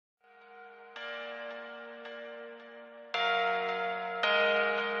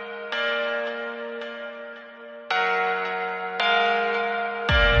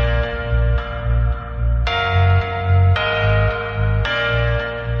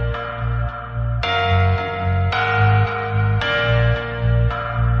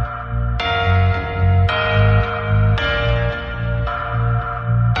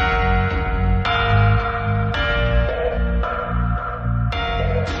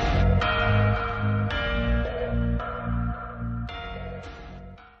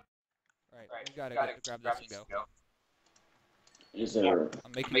gotta grab this and go. Is there...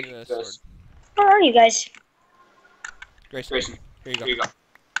 I'm making you a sword. Where are you guys? Grayson, here you go.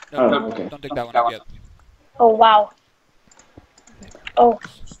 Oh, No, okay. don't dig that one up yet. Oh, wow. Oh,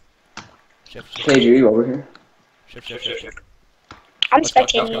 Shift. Paige, are you over here? Shift. I'm Let's go,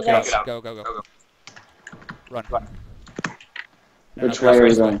 spectating you get guys. out. Go. Run. No, Which way are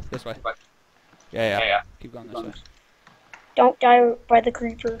we going? This way. Yeah. Keep going this way. Don't die by the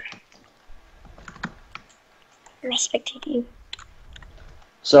creeper. I'm spectating you.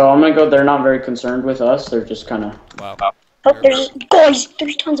 So I'm gonna go, they're not very concerned with us, they're just kinda... Wow. Oh, there's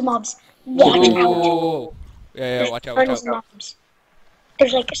tons of mobs. Watch out. Whoa. Yeah, watch out. Tons of mobs.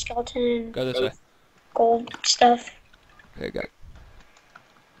 There's like a skeleton. Go this way. Gold stuff. Okay, go.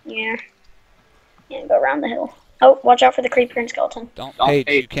 Yeah, go around the hill. Oh, watch out for the creeper and skeleton. Don't Paige,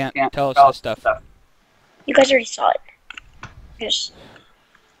 you can't tell us this stuff. You guys already saw it. Just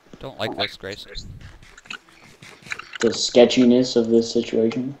Don't like this, Grace. The sketchiness of this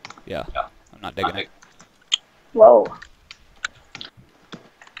situation. Yeah, I'm not digging it. whoa.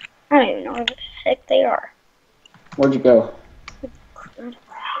 I don't even know where the heck they are. Where'd you go?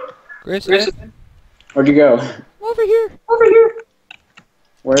 Grayson? Where'd you go? Over here.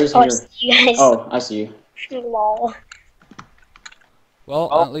 Where is Oh, I your... see you guys. Oh, I see you. Lol.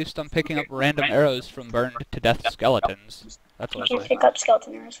 Well, at least I'm picking up random arrows from burned to death skeletons. That's You what can't I pick up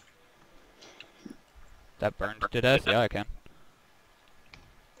skeleton arrows. That burned to death? Yeah, I can.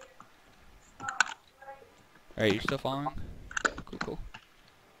 Alright, you still following? Cool.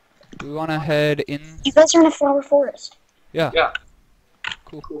 Do we want to head in? You guys are in a flower forest. Yeah.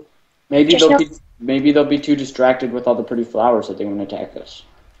 Cool. Maybe Just maybe they'll be too distracted with all the pretty flowers that they want to attack us.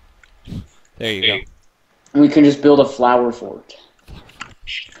 There you go. We can just build a flower fort.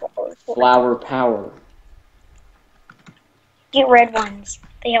 Flower power. Get red ones.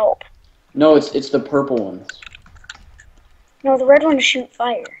 They help. No, it's the purple ones. No, the red ones shoot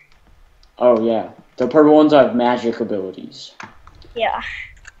fire. Oh yeah, the purple ones have magic abilities. Yeah.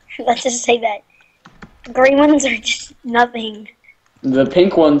 Let's just say that. The green ones are just nothing. The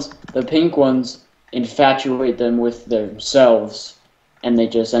pink ones infatuate them with themselves, and they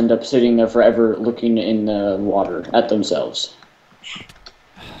just end up sitting there forever looking in the water at themselves.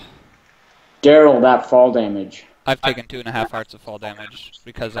 Daryl, that fall damage. I've taken 2.5 hearts of fall damage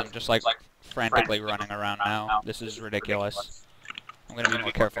because I'm just like frantically running around now. This is ridiculous. I'm gonna be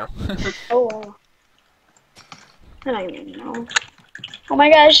more careful. Oh. I don't even know. Oh my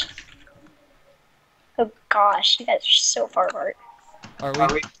gosh. Oh gosh, you guys are so far apart. Are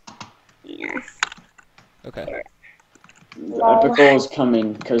we? Yeah. Okay. Epical is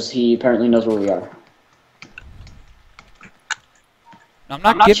coming because he apparently knows where we are. I'm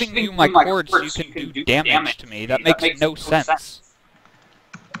not giving you my cords so you can do damage to me. That makes no sense.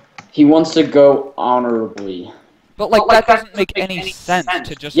 He wants to go honorably. But like that doesn't make any sense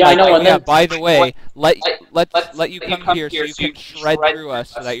to just Yeah, like, I know, and yeah, then- by the way, let you come here so you can shred through us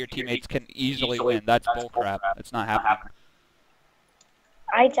so that your teammates can easily win. That's bullcrap. It's not happening.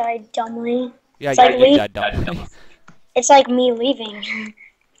 I died dumbly. Yeah, It's like you died dumbly. It's like me leaving.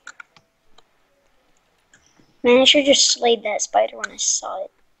 Man, I should have just slayed that spider when I saw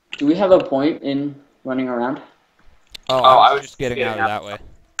it. Do we have a point in running around? Oh, I was just getting out of that way.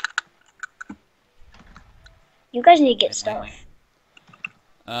 You guys need to get stuff.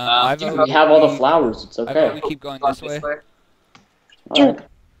 Dude, we have all the flowers. It's okay. We keep going this way. Dude, right.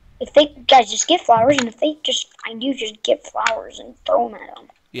 If they guys just get flowers, and if they just find you, just get flowers and throw them at them.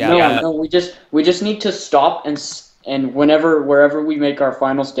 Yeah. No, we just need to stop and wherever we make our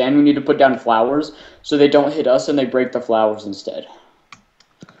final stand, we need to put down flowers so they don't hit us and they break the flowers instead.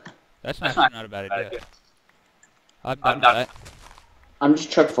 That's not a bad idea. I'm done with that. I'm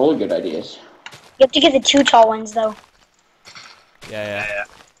just chock full of good ideas. You have to get the 2 tall ones, though. Yeah.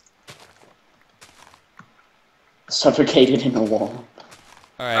 Suffocated in a wall.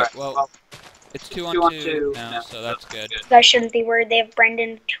 Alright, well, it's 2 on 2 now, so that's good. You guys shouldn't be worried. They have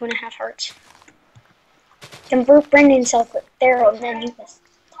Brendan 2.5 hearts. Convert Brendan self with Daryl, and then you guys.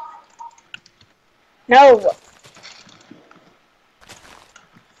 No!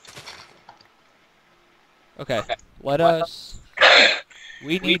 Okay, let us...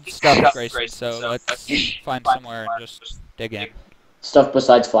 We need stuff, Grayson, so let's find somewhere and just dig in. Stuff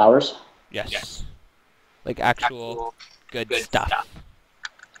besides flowers? Yes. Like actual good stuff.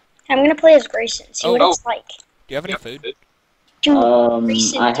 I'm gonna play as Grayson, see what it's like. Do you have any food? Dude,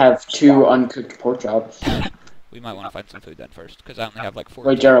 I have 2 uncooked pork chops. We might want to find some food then first, because I only have like 4.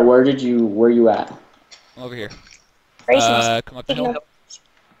 Wait, Jared, where you at? I'm over here. Grayson, come up the hill.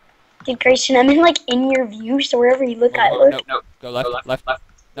 Dude, Grayson, I'm in your view, so wherever you look, I look. No. Go left.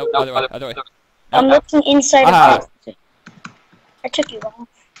 Nope, other way. I'm looking inside of this. I took you off.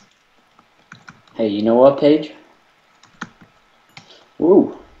 Hey, you know what, Paige?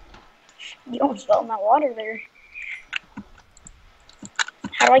 Ooh. You almost fell in that water there.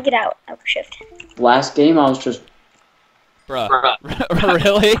 How do I get out? Oh, shift. Last game, I was just... Bruh.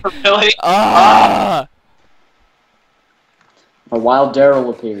 Really? Really? Ah! A wild Daryl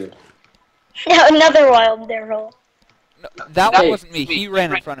appeared. Another wild Daryl. No, that one wasn't me. He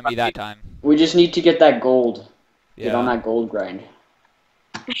ran in front of me that time. We just need to get that gold. Yeah. Get on that gold grind.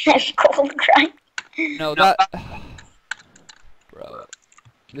 Gold grind. No, that... Bro.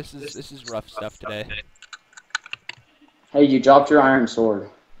 This is rough stuff today. Hey, you dropped your iron sword.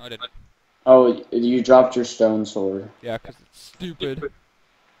 No, I didn't. Oh, you dropped your stone sword. Yeah, because it's stupid.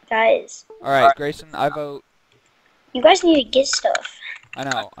 Guys. Alright, Grayson, I vote... You guys need to get stuff. I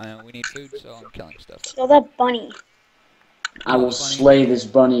know, we need food, so I'm killing stuff. Kill that bunny. I will slay this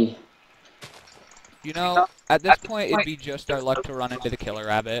bunny. You know, at this point, it'd be just our luck to run into the killer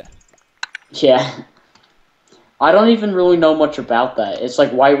rabbit. Yeah. I don't even really know much about that. It's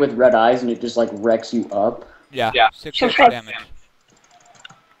like white with red eyes, and it just like wrecks you up. Yeah, Yeah. 6 extra damage.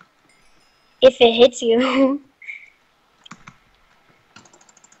 If it hits you.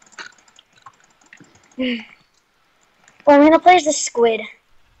 Well, I'm gonna play as the squid.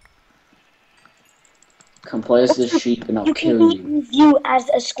 Come play as this sheep, and I'll You can kill be you. you as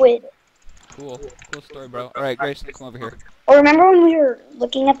a squid. Cool story, bro. Alright, Grayson, come over here. Or remember when we were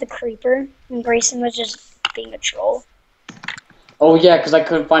looking at the creeper and Grayson was just being a troll? Oh yeah, because I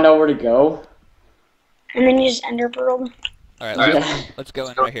couldn't find out where to go. And then you just ender pearled? Alright, Yeah. let's go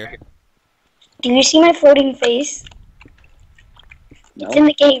in right here. Do you see my floating face? No. It's in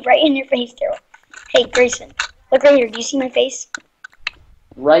the cave, right in your face, Daryl. Hey, Grayson, look right here. Do you see my face?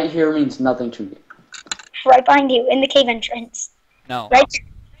 Right here means nothing to me. Right behind you, in the cave entrance. No. Right there.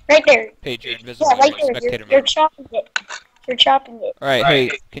 Right there. Paige, you're invisible. Yeah, right You're there. spectator You're mode. chopping it. You're chopping it. Alright, hey,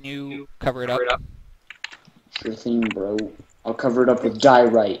 can you cover it up? Sure thing, bro. I'll cover it up with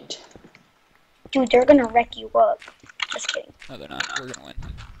diorite. Dude, they're gonna wreck you up. Just kidding. No, they're not. We're gonna win.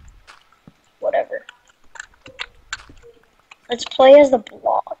 Whatever. Let's play as the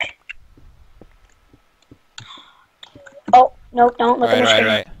block. Oh, no, don't look at my screen.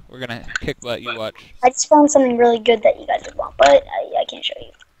 Alright. We're gonna kick butt, you watch. I just found something really good that you guys would want, but I can't show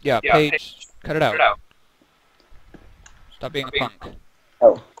you. Yeah, Paige, cut it out. Stop being a punk.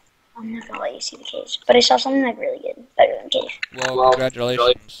 Oh, I'm not gonna let you see the cage. But I saw something like really good, better than cave. Well,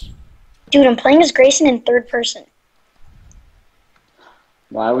 congratulations. Dude, I'm playing as Grayson in third person.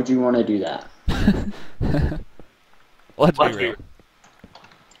 Why would you want to do that? Let's be real.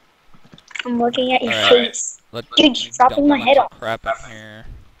 I'm looking at your Alright. face. Let's Dude, you're dropping my head off. crap in here.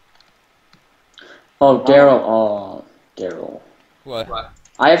 Oh, Daryl. Oh, Daryl. What?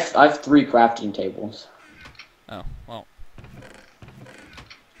 I have 3 crafting tables. Oh, well.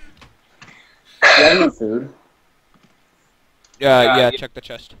 Do you have any food? Yeah, check the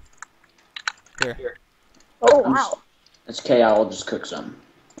chest. Here. Oh, wow. It's okay, I'll just cook some.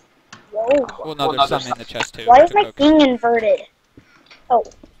 Whoa. Well, no, there's some in the chest too. Why is to my cook. thing inverted? Oh,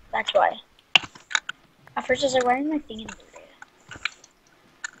 that's why. At first I was like, why is my thing inverted?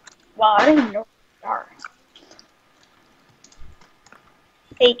 Wow, I don't even know what they are.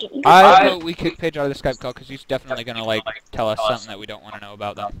 Hey, can you I vote we kick Paige out of the Skype call because he's definitely gonna like tell us something that we don't want to know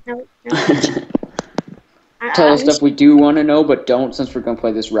about them. No. Tell us stuff we do want to know, but don't, since we're going to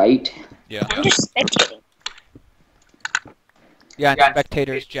play this right. Yeah. I'm just spectating. Yeah, and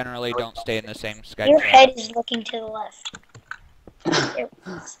spectators generally don't stay in the same Skype Your chat. head is looking to the left. It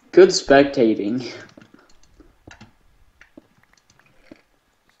was. Good spectating.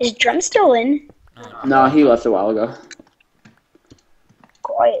 Is Drum still in? No, he left a while ago.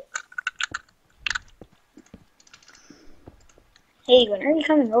 Quiet. Hey, when are you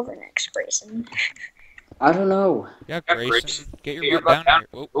coming over next, Grayson? I don't know. Yeah, Grayson, get your butt down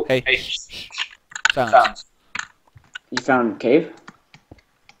here. Oh, hey, shh. Silence. You found a cave?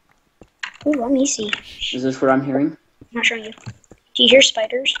 Ooh, let me see. Is this what I'm hearing? I'm not showing you. Do you hear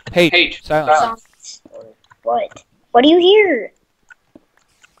spiders? Paige, silence. Zombies? Or what? What do you hear?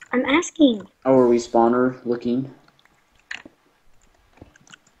 I'm asking. Oh, are we spawner looking?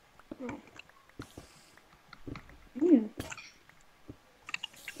 Hmm.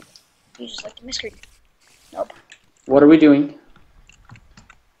 You just like the mystery. Nope. What are we doing?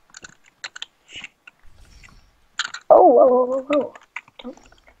 Oh, whoa. Don't.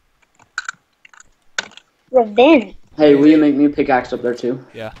 Revenge. Hey, will you make me a pickaxe up there too?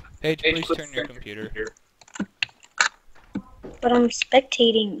 Yeah. Paige, please turn your computer. But I'm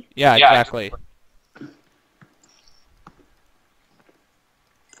spectating. Yeah, exactly.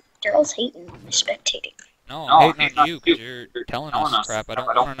 Daryl's hating on me spectating. No, I'm hating on you because you're telling us crap. I don't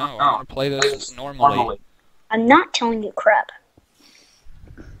want to know. I want to play this normally. I'm not telling you crap.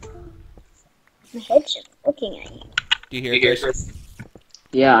 My head's just looking at you. Do you hear it, Chris?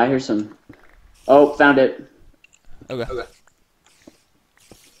 Yeah, I hear some. Oh, found it. Okay.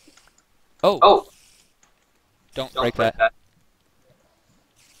 Oh! Don't break that.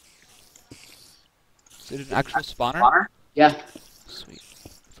 Is it an actual spawner? Yeah. Sweet.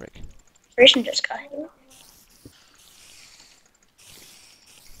 Frick. Grayson just got hit.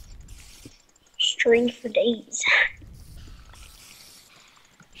 String for days.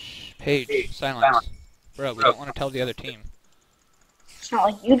 Shh, Paige, silence. Bro, we don't want to tell the other team. It's not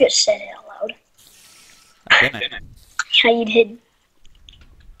like you just said it out loud. I didn't. Yeah, you did.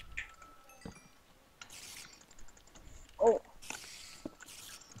 Oh.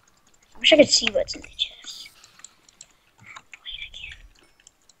 I wish I could see what's in the chest. Wait, I can't.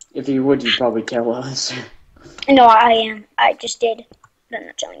 If you would, you'd probably tell us. No, I am. I just did. But I'm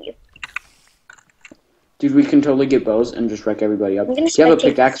not telling you. Dude, we can totally get bows and just wreck everybody up. I'm Do gonna you have a spectate.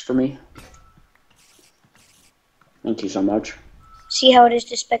 pickaxe for me? Thank you so much. See how it is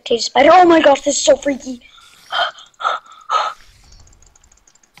to spectate a spider? Oh my gosh, this is so freaky.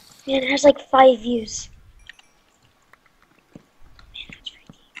 Man, it has like 5 views. Man, that's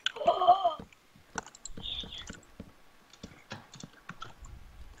freaky.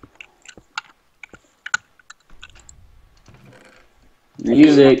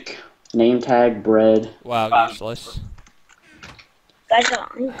 Music, name tag, bread. Wow, useless. Guys,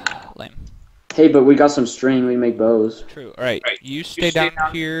 on. Lame. Hey, but we got some string. We make bows. True. Alright, you stay down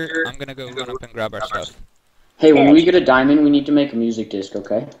here. I'm gonna go run up and grab our stuff. Hey, when we get a diamond, we need to make a music disc,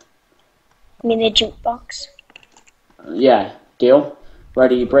 okay? I mean, the jukebox. Yeah. Deal?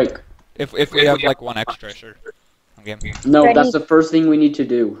 Ready, break. If we have like one extra, sure. I'm game. No, Ready? that's the first thing we need to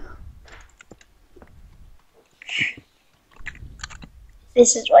do.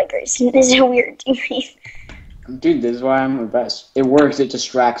 This is why Grayson is a weird teammate. Dude, this is why I'm the best. It works. It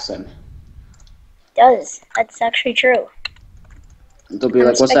distracts them. Does. That's actually true. They'll be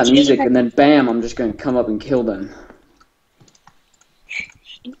like, what's that music? And then bam, I'm just going to come up and kill them.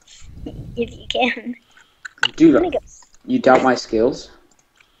 If you can. Dude, you doubt my skills?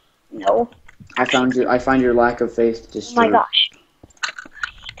 No. I find your lack of faith Oh disturbing. my gosh. I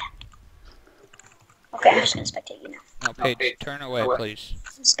hate that. Okay, I'm just gonna spectate you now. No, Paige, turn away, please.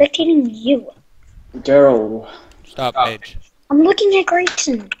 I'm spectating you. Daryl. Stop, Paige. I'm looking at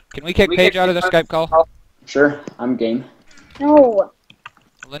Grayson. Can we kick Paige out of the Skype call? Sure, I'm game. No. Well,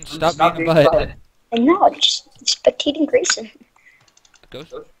 then stop being a butt. I'm not. Just spectating Grayson. Go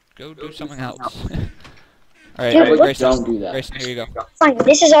do something else. Alright, Dude, what? Grayson. Don't do that. Grayson, here you go. Fine,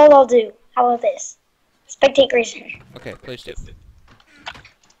 this is all I'll do. How about this? Spectate Grayson. Okay, please do.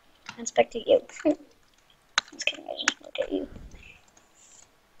 And spectate you. Just kidding, I just look at you.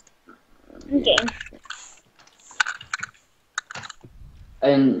 Okay.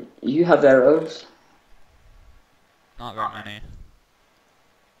 And you have arrows? Not very many.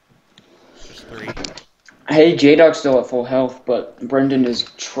 Just 3. Hey, J-Dog's still at full health, but Brendan is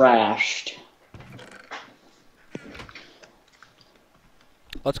trashed.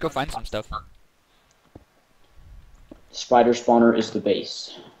 Let's go find some stuff. Spider spawner is the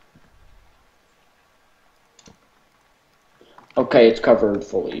base. Okay, it's covered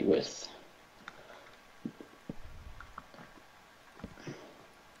fully with...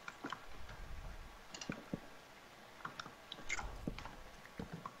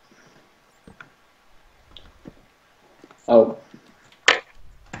 Oh.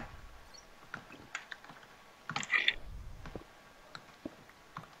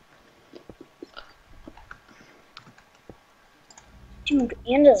 Dude,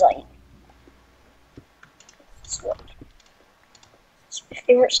 andesite. It's what? It's my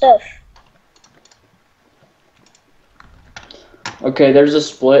favorite stuff. Okay, there's a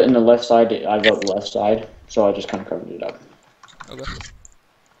split in the left side. I vote left side, so I just kind of covered it up. Okay.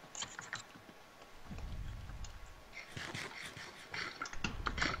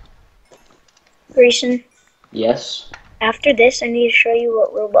 Grayson, Yes? after this, I need to show you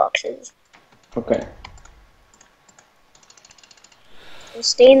what Roblox is. Okay. So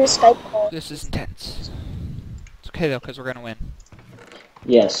stay in the Skype call. This is intense. It's okay though, because we're gonna win.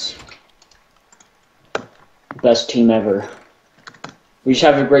 Yes. Best team ever. We just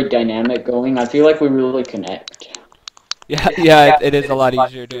have a great dynamic going. I feel like we really connect. Yeah, it is a lot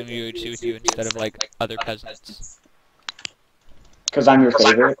easier doing UHC with you instead of like other cousins. Because I'm your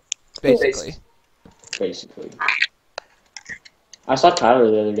favorite, Basically. basically. I saw Tyler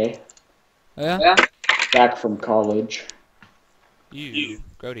the other day, Oh, yeah? back from college. You,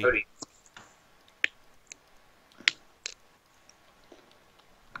 Grody.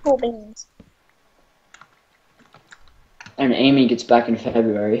 Cool beans. And Amy gets back in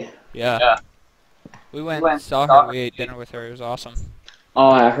February. Yeah. We went and saw her. We ate dinner with her. It was awesome. Oh,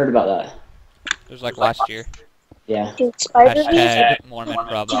 I heard about that. It was like last year. Yeah. Dude, spider beans. Hashtag Mormon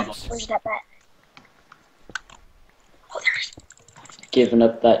problems. Where's that bat? Oh, there's. Giving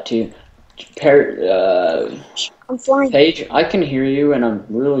up that too. I'm flying. Paige, I can hear you, and I'm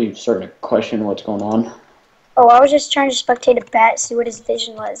really starting to question what's going on. Oh, I was just trying to spectate a bat, see what his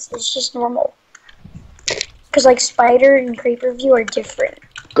vision was. It's just normal. Because, like, spider and creeper view are different.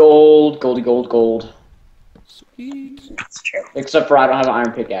 Gold, goldy, gold, gold. Sweet. That's true. Except for I don't have an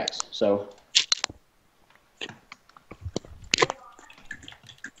iron pickaxe, so.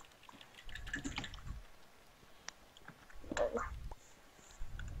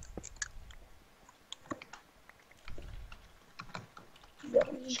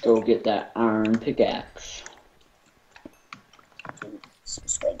 Let's go get that iron pickaxe. Some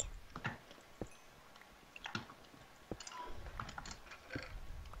swig.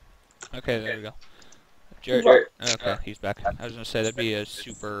 Okay, there we go. Jared. Okay, he's back. I was gonna say that'd be a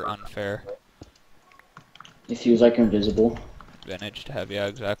super unfair If he was like invisible. advantage to have. Yeah,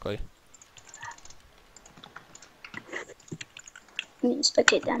 exactly. I need to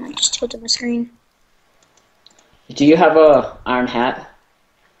spectate that. I just tilted my screen. Do you have a iron hat?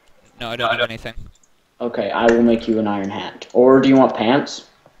 No, I don't have anything. Okay, I will make you an iron hat. Or do you want pants?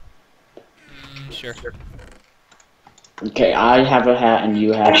 Sure. Okay, I have a hat and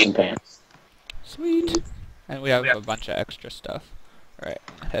you have some pants. Sweet. And we have a bunch of extra stuff. Alright,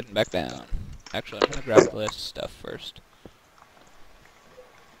 heading back down. Actually, I'm gonna grab this stuff first.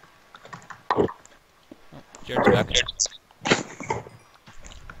 Oh, Jared's back.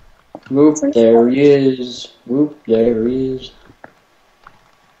 Whoop, there he is. Whoop, there he is.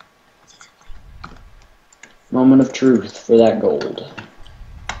 Moment of truth for that gold.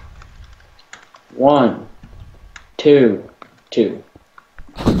 1, 2, 2.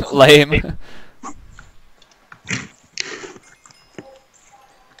 Lame.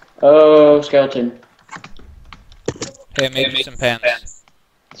 Oh, skeleton. Hey, I made you some pants.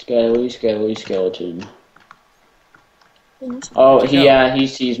 Skelly, skelly, skeleton. Oh, he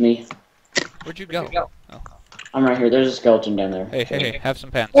sees me. Where'd you go? Oh. I'm right here. There's a skeleton down there. Hey, have some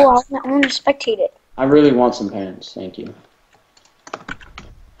pants. Oh, I want to spectate it. I really want some pants. Thank you.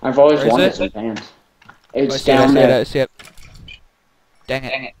 I've always wanted some pants. It's down there. I see it. Dang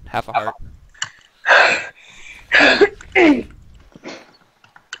it. Half a heart.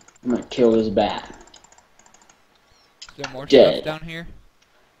 I'm gonna kill this bat. Is there more Dead. stuff down here?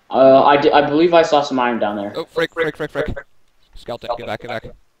 I believe I saw some iron down there. Oh, frick. Skeleton, get back.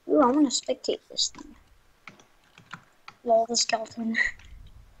 Ooh, I want to spectate this thing. Lol, the skeleton.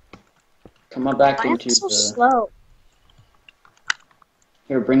 Come on back Why am into I so the... slow?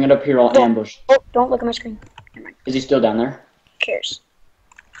 Here, bring it up here. I'll ambush. Oh, don't look at my screen. Never mind. Is he still down there? Who cares?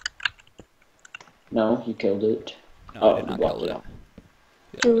 No, he killed it. No, I did not kill it.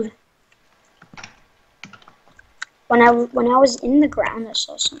 Dude. When I was in the ground, I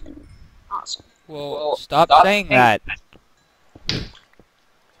saw something awesome. Well, stop saying that.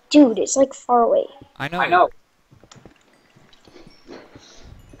 Dude, it's like far away. I know.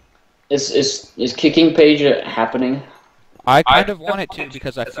 Is kicking Paige happening? I kind of want it to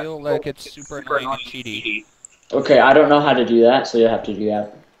because I feel like it's super annoying and cheaty. Okay, I don't know how to do that, so you'll have to do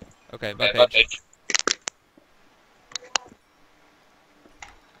that. Okay, bye, Paige.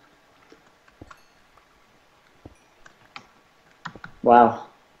 Wow.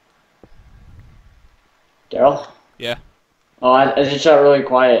 Daryl? Yeah. Oh, I just got really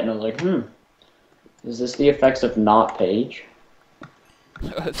quiet and I was like, is this the effects of not Paige?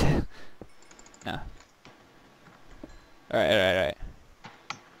 No. Alright.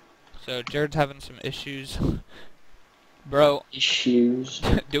 So, Jared's having some issues. Bro. Issues?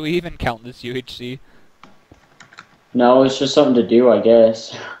 Do we even count this UHC? No, it's just something to do, I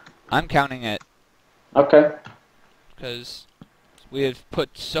guess. I'm counting it. Okay. Because we have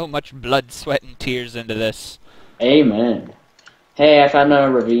put so much blood, sweat, and tears into this. Amen. Hey, I found a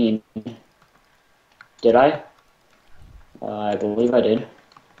ravine. Did I? I believe I did.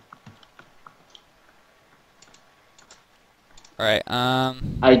 Alright,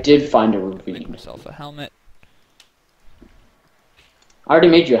 I did find a make ravine. myself a helmet. I already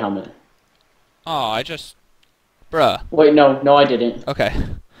made you a helmet. Oh, I just... Bruh. Wait, no, I didn't. Okay.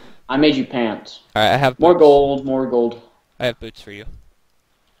 I made you pants. Alright, I have More boots. more gold. I have boots for you.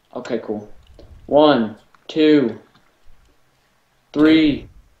 Okay, cool. 1, 2, 3,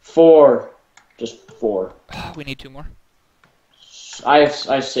 4. Just 4. We need 2 more. I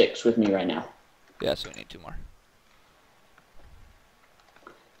have 6 with me right now. Yeah, so we need 2 more.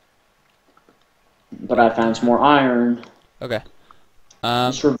 But I found some more iron. Okay.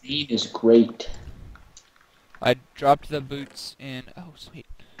 This ravine is great. I dropped the boots in. Oh, sweet.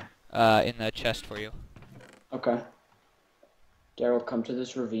 In the chest for you. Okay. Daryl, come to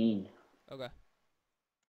this ravine. Okay.